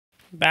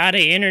About to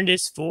enter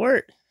this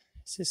fort.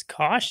 This is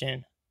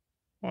caution.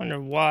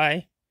 Wonder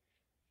why.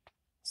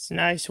 It's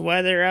nice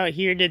weather out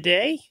here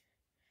today.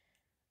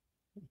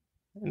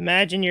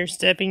 Imagine you're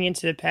stepping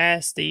into the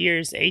past. The year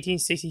is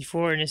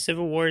 1864 and the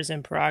Civil War is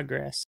in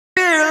progress.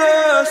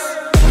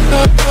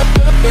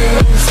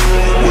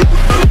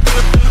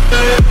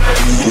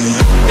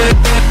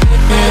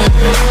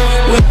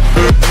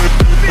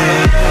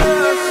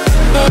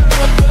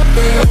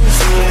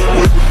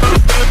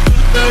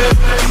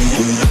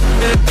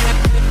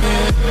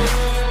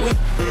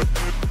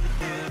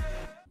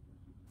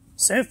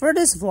 So for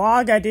this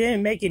vlog, I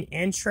didn't make an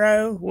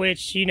intro,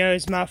 which, you know,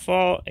 is my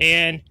fault.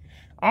 And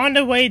on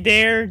the way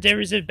there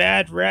was a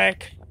bad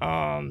wreck.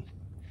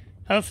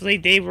 Hopefully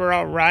they were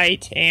all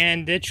right.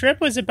 And the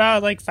trip was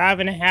about like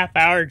 5.5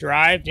 hour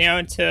drive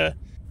down to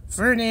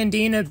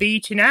Fernandina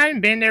Beach. And I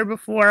haven't been there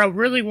before. I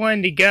really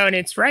wanted to go. And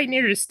it's right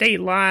near the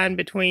state line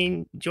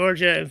between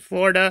Georgia and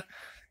Florida.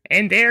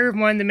 And there,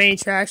 one of the main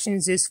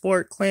attractions is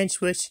Fort Clinch,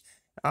 which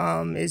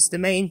is the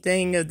main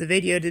thing of the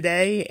video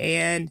today.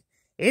 And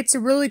it's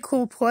a really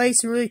cool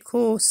place, a really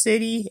cool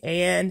city,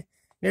 and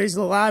there's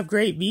a lot of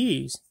great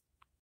views.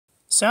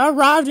 So I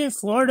arrived in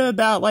Florida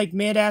about like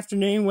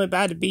mid-afternoon, went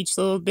by the beach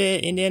a little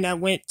bit, and then I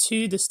went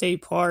to the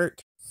state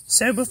park.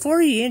 So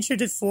before you enter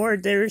the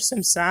fort, there were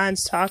some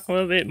signs talking a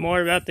little bit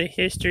more about the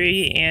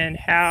history and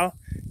how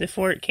the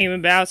fort came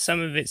about, some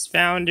of its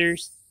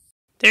founders.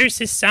 There's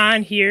this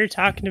sign here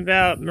talking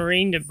about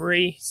marine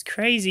debris. It's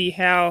crazy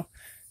how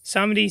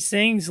some of these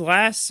things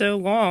last so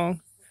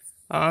long.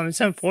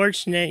 It's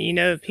unfortunate, you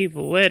know,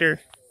 people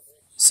litter.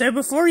 So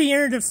before you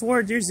enter the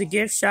fort, there's a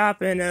gift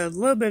shop and a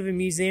little bit of a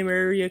museum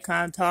area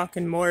kind of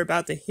talking more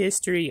about the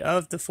history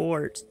of the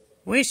fort,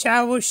 which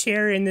I will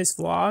share in this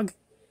vlog.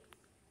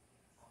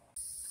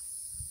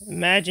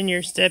 Imagine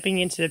you're stepping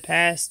into the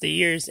past. The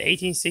year is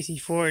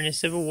 1864 and the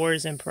Civil War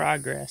is in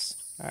progress.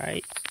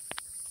 Alright.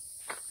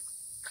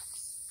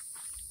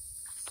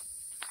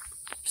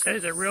 So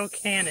the real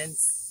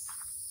cannons.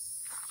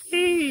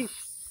 Sheesh.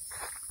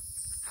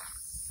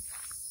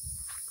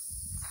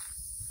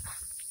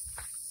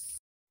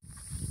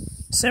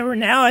 So we're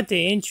now at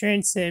the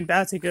entrance and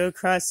about to go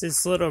across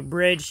this little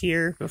bridge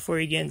here before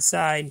you get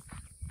inside.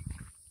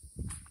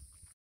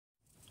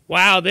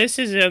 Wow, this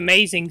is an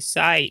amazing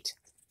sight.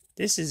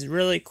 This is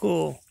really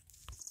cool.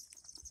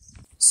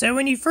 So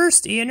when you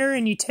first enter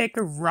and you take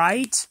a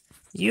right,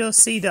 you'll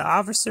see the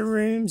officer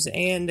rooms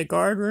and the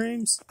guard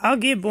rooms. I'll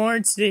get more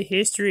into the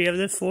history of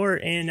the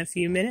fort in a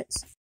few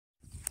minutes.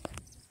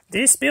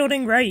 This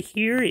building right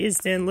here is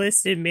the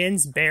enlisted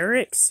men's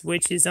barracks,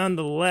 which is on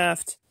the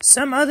left.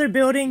 Some other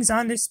buildings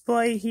on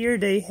display here,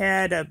 they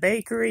had a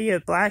bakery, a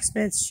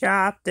blacksmith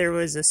shop, there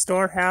was a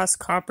storehouse,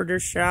 carpenter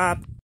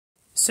shop.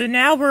 So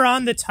now we're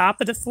on the top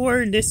of the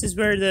fort, and this is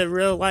where the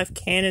real life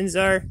cannons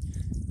are.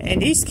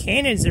 And these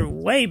cannons are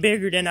way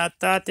bigger than I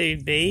thought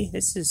they'd be.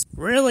 This is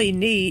really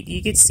neat.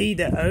 You can see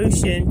the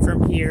ocean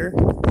from here.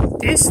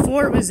 This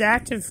fort was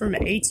active from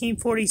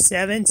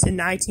 1847 to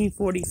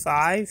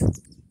 1945.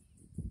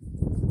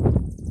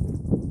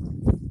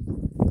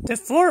 The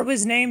fort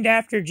was named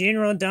after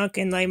General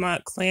Duncan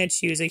Lamont Clinch.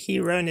 He was a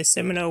hero in the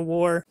Seminole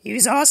War. He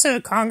was also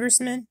a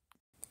congressman.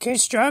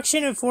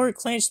 Construction of Fort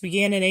Clinch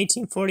began in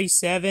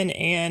 1847,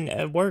 and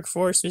a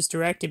workforce was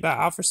directed by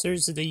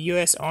officers of the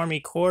U.S. Army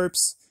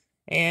Corps.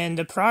 And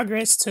the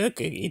progress took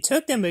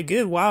them a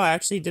good while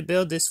actually to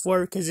build this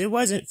fort because it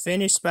wasn't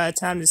finished by the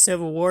time the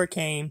Civil War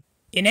came.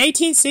 In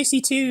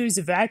 1862, it was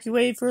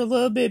evacuated for a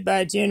little bit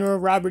by General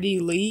Robert E.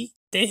 Lee.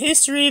 The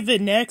history of it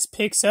next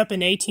picks up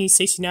in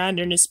 1869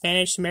 during the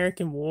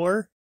Spanish-American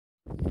War.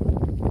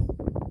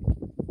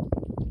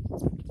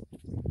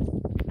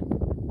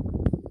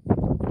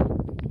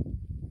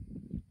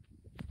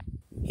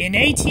 In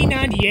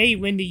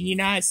 1898, when the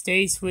United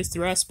States was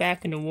thrust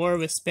back into war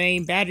with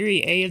Spain,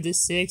 Battery A of the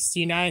 6th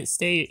United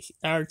States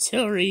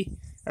Artillery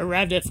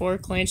arrived at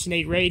Fort Clinch and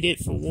they raided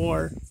it for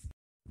war.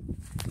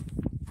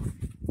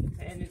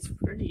 And it's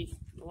pretty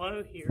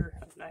low here.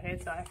 My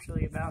head's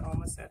actually about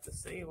almost at the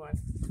ceiling.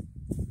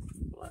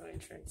 Low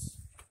entrance.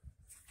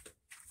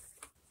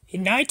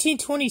 In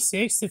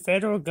 1926, the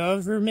federal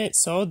government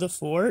sold the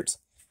fort,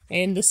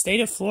 and the state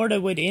of Florida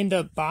would end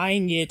up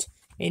buying it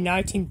in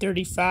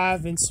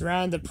 1935 and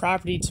surround the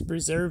property to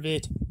preserve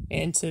it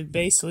and to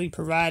basically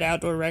provide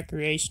outdoor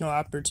recreational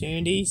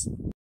opportunities.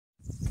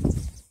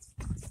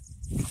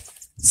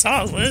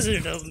 Saw a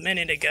lizard a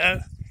minute ago.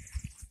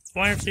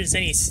 Wonder if there's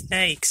any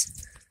snakes.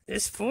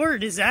 This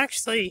fort is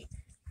actually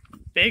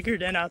bigger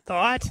than I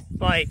thought.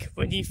 Like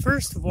when you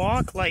first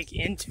walk like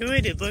into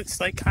it, it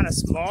looks like kind of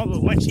small,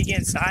 but once you get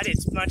inside,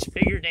 it's much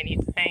bigger than you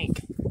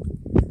think.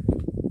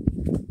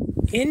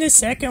 In the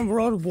Second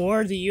World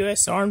War, the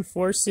U.S. Armed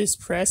Forces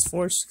pressed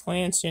Fort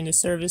Clinch into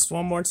service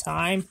one more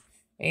time,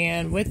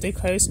 and with the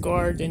Coast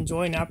Guard and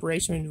joint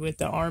operations with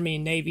the Army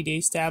and Navy, they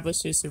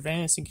established a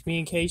surveillance and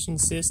communication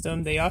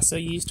system. They also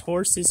used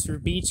horses for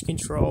beach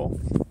control.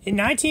 In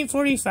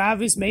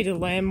 1945, it was made a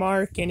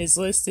landmark and is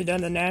listed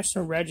on the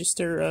National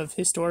Register of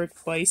Historic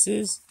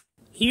Places.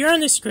 Here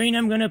on the screen,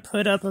 I'm going to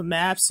put up a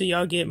map so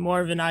y'all get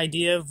more of an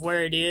idea of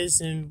where it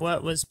is and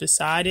what was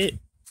beside it.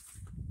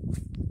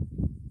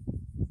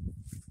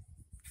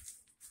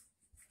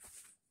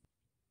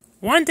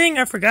 One thing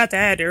I forgot to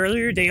add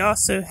earlier, they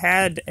also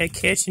had a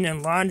kitchen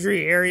and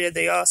laundry area.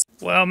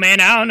 Well,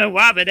 man, I don't know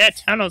why, but that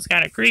tunnel's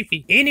kind of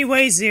creepy.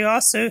 Anyways, they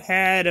also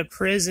had a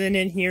prison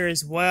in here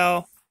as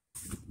well.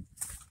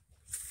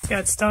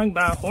 Got stung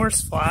by a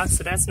horsefly,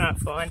 so that's not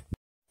fun.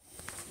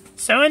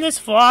 So in this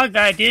vlog,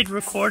 I did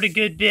record a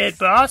good bit,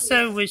 but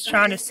also was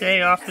trying to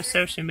stay off of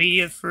social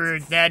media for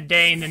that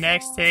day and the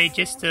next day,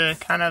 just to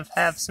kind of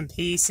have some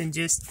peace and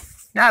just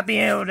not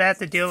being able to have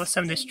to deal with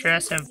some of the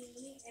stress of.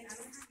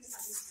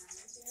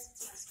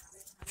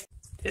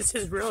 This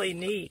is really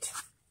neat.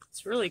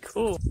 It's really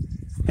cool.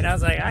 And I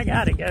was like, I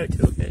gotta go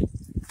to it.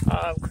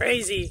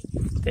 Crazy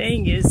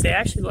thing is, they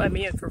actually let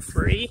me in for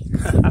free.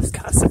 I was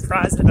kind of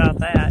surprised about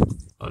that.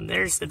 And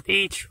there's the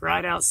beach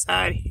right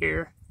outside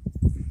here.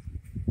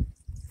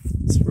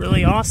 It's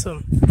really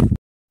awesome.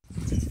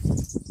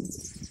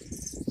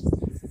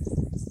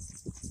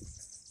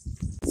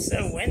 It's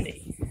so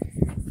windy.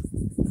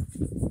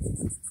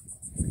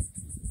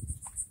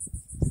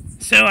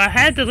 So I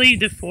had to leave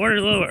the fort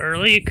a little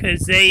early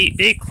because they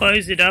did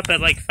close it up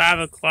at like 5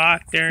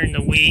 o'clock during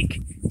the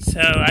week.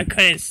 So I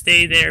couldn't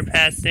stay there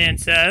past then.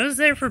 So I was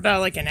there for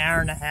about like an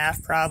hour and a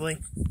half probably.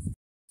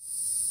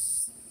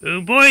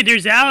 Oh boy,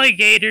 there's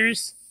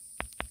alligators.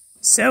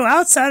 So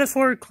outside of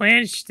Fort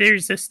Clinch,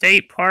 there's a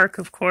state park,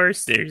 of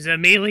course. There's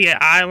Amelia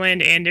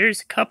Island, and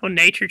there's a couple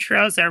nature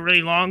trails that are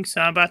really long,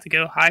 so I'm about to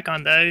go hike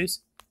on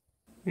those.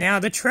 Now,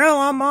 the trail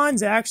I'm on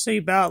is actually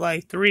about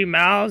like 3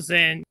 miles,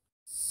 and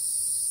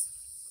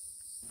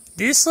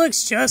this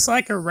looks just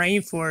like a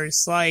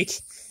rainforest. Like,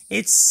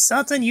 it's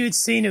something you would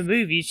see in a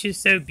movie. It's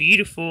just so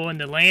beautiful, and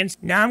the lands.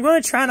 Now, I'm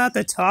going to try not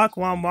to talk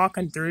while I'm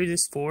walking through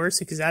this forest,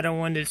 because I don't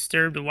want to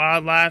disturb the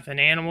wildlife and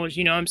animals,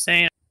 you know what I'm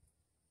saying?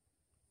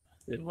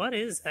 What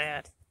is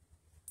that?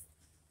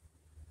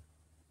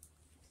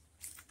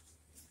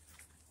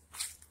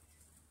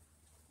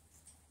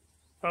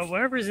 Well,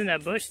 whatever's in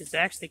that bush is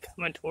actually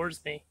coming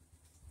towards me.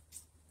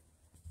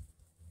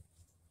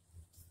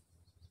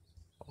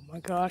 Oh my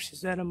gosh, is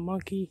that a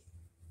monkey?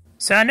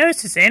 So I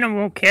noticed this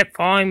animal kept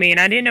following me and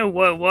I didn't know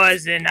what it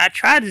was, and I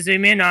tried to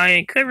zoom in on it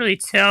and couldn't really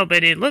tell,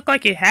 but it looked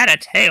like it had a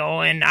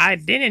tail and I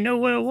didn't know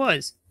what it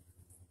was.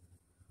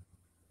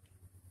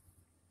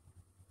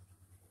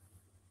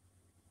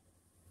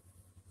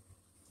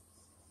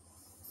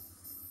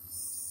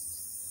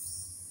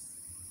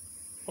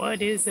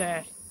 What is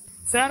that?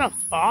 Is that a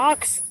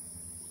fox?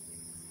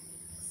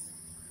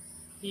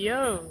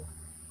 Yo.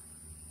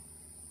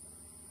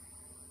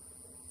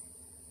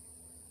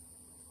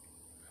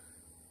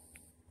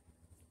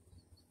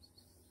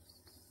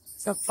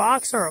 It's a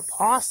fox or a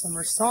possum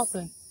or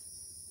something.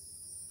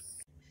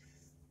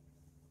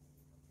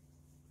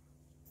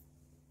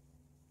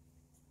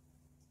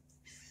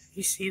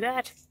 You see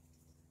that?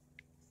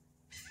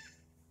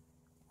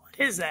 What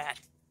is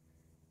that?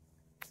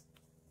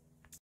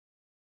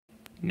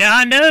 Now,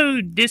 I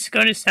know this is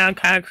going to sound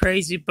kind of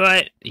crazy,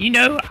 but, you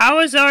know, I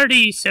was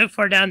already so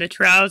far down the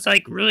trail. I was,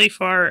 like, really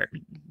far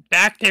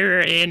back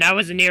there, and I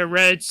wasn't near a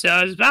road, so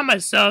I was by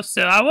myself,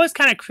 so I was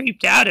kind of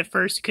creeped out at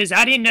first, because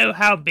I didn't know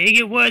how big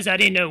it was. I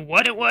didn't know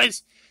what it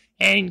was,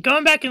 and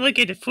going back and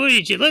looking at the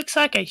footage, it looks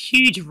like a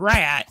huge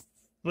rat,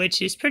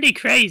 which is pretty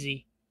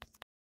crazy.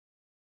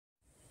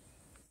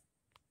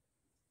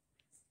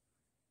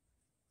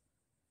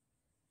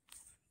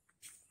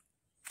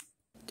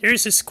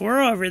 There's a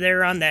squirrel over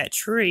there on that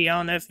tree. I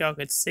don't know if y'all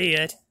could see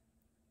it.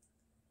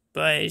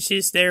 But it's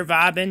just there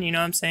vibing, you know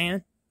what I'm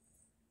saying?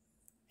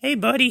 Hey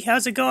buddy,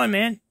 how's it going,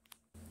 man?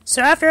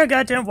 So after I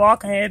got done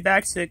walking, I headed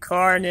back to the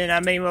car and then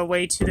I made my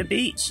way to the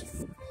beach.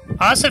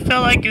 I also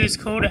felt like it was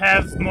cool to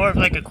have more of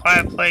like a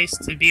quiet place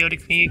to be able to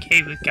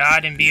communicate with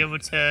God and be able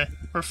to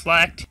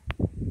reflect.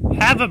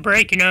 Have a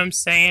break, you know what I'm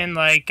saying?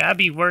 Like, I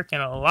be working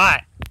a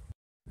lot.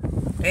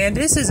 Man,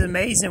 this is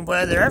amazing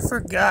weather. I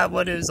forgot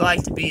what it was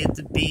like to be at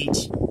the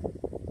beach.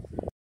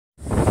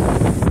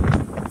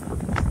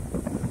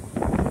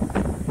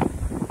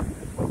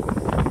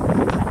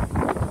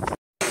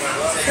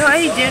 So I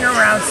ate dinner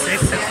around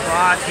 6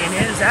 o'clock, and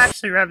it was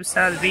actually right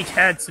beside the beach.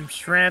 Had some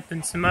shrimp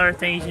and some other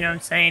things, you know what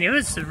I'm saying? It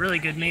was a really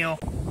good meal.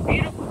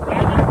 Beautiful weather.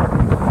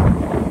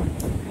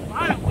 A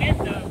lot of wind,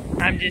 though.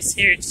 I'm just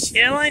here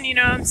chilling, you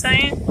know what I'm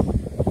saying?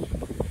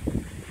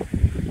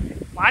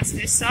 Watch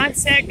the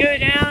sunset go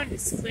down,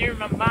 just clear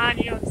my mind,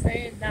 you know what I'm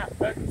saying? Not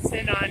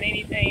focusing on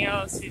anything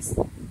else, just,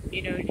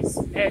 you know,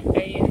 just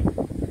meditating,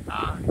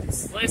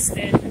 just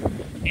listening,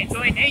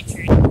 enjoy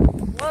nature.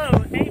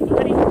 Whoa, hey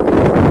buddy.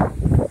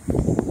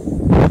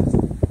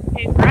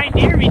 It's right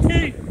near me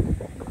too.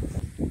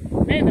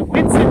 Man, the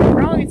wind's so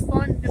strong, it's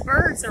blowing the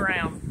birds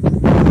around.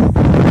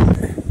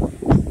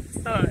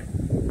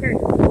 Here.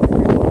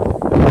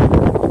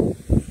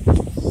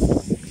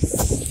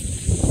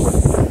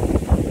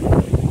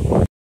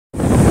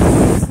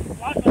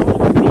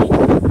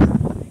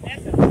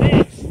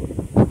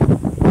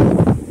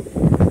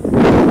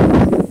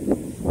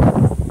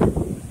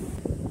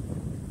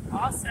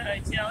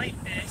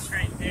 jellyfish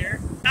right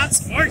there. Not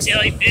some more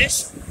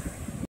jellyfish.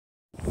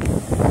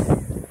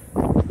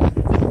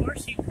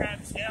 Horseshoe crab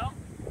shell.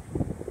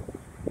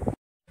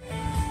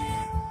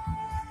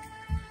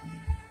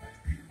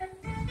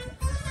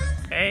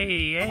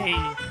 Hey, hey.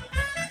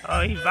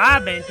 Oh, he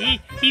vibing.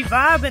 He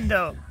vibing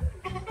though.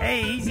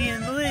 Hey, easy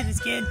in the lid. It's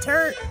getting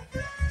turned.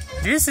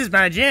 This is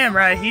my jam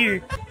right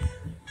here.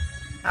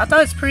 I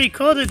thought it's pretty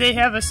cool that they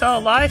have a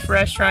Salt Life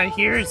restaurant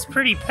here. It's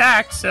pretty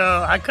packed,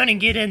 so I couldn't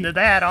get into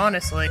that,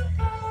 honestly.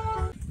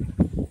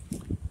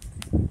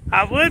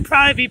 I would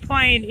probably be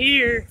playing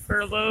here for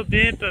a little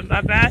bit, but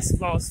my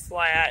basketball's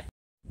flat.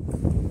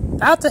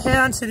 About to head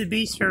onto the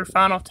beach for a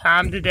final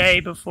time today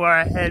before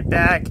I head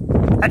back.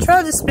 I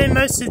tried to spend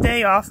most of the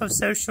day off of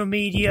social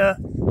media,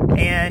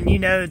 and you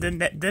know,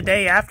 the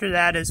day after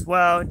that as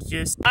well.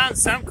 Just found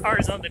some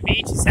cars on the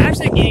beach. It's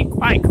actually getting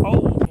quite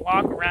cold.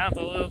 Walk around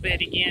a little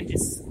bit again,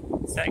 just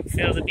so I can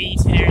feel the beach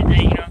and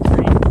everything, you know what I'm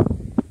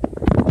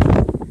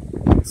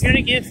saying? It's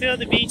gonna feel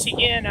the beach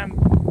again. I'm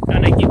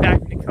gonna get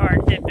back in the car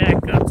and head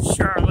back up to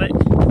Charlotte.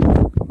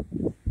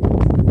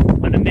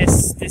 I'm gonna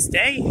miss this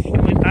day.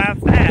 It went by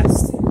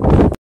fast.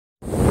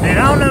 And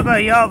I don't know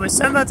about y'all, but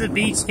some of the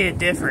beach hit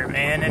different,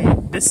 man,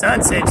 and the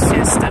sunset's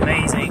just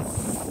amazing.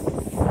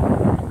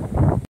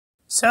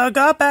 So I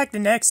got back the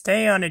next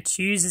day on a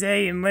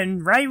Tuesday,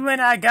 and right when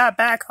I got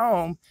back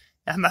home,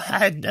 I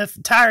had a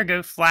tire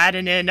go flat,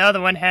 and then another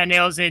one had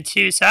nails in it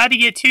too. So I had to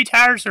get 2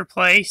 tires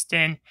replaced,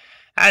 and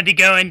I had to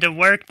go into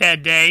work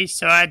that day.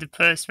 So I had to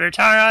put a spare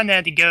tire on, and I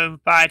had to go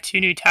buy 2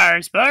 new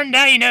tires. But other than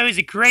that, you know, it was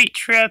a great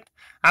trip.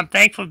 I'm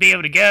thankful to be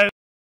able to go.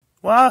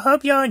 Well, I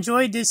hope y'all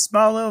enjoyed this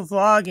small little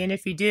vlog, and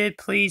if you did,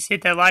 please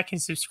hit that like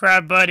and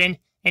subscribe button,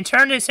 and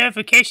turn on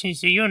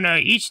notifications so you'll know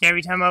each and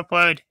every time I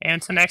upload. And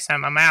until next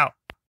time, I'm out.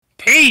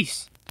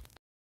 Peace!